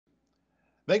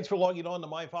Thanks for logging on to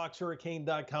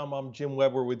myfoxhurricane.com. I'm Jim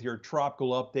Weber with your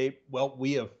tropical update. Well,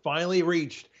 we have finally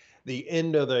reached the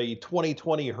end of the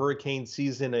 2020 hurricane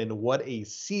season, and what a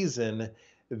season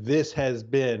this has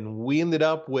been. We ended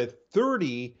up with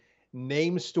 30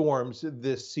 named storms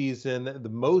this season, the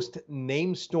most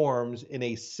named storms in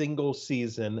a single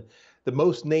season, the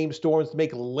most named storms to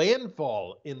make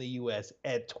landfall in the U.S.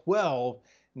 at 12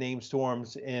 named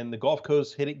storms, and the Gulf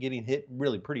Coast getting hit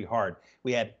really pretty hard.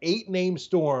 We had 8 named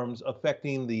storms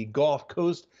affecting the Gulf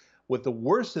Coast, with the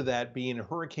worst of that being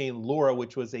Hurricane Laura,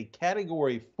 which was a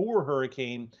Category 4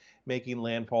 hurricane making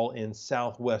landfall in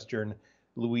southwestern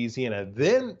Louisiana.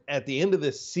 Then at the end of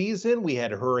the season, we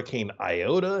had Hurricane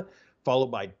Iota,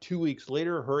 followed by 2 weeks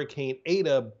later, Hurricane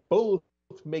Eta, both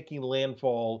making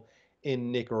landfall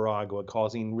in Nicaragua,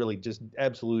 causing really just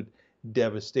absolute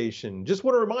devastation. Just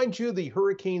want to remind you the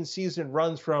hurricane season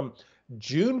runs from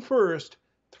June 1st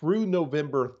through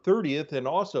November 30th, and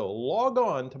also log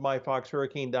on to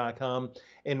myfoxhurricane.com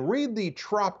and read the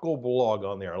tropical blog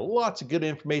on there. Lots of good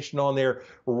information on there,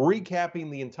 recapping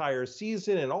the entire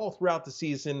season, and all throughout the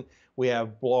season we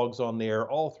have blogs on there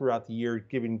all throughout the year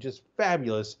giving just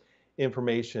fabulous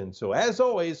information. So as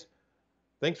always,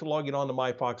 thanks for logging on to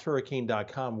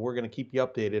myfoxhurricane.com. We're going to keep you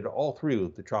updated all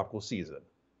through the tropical season.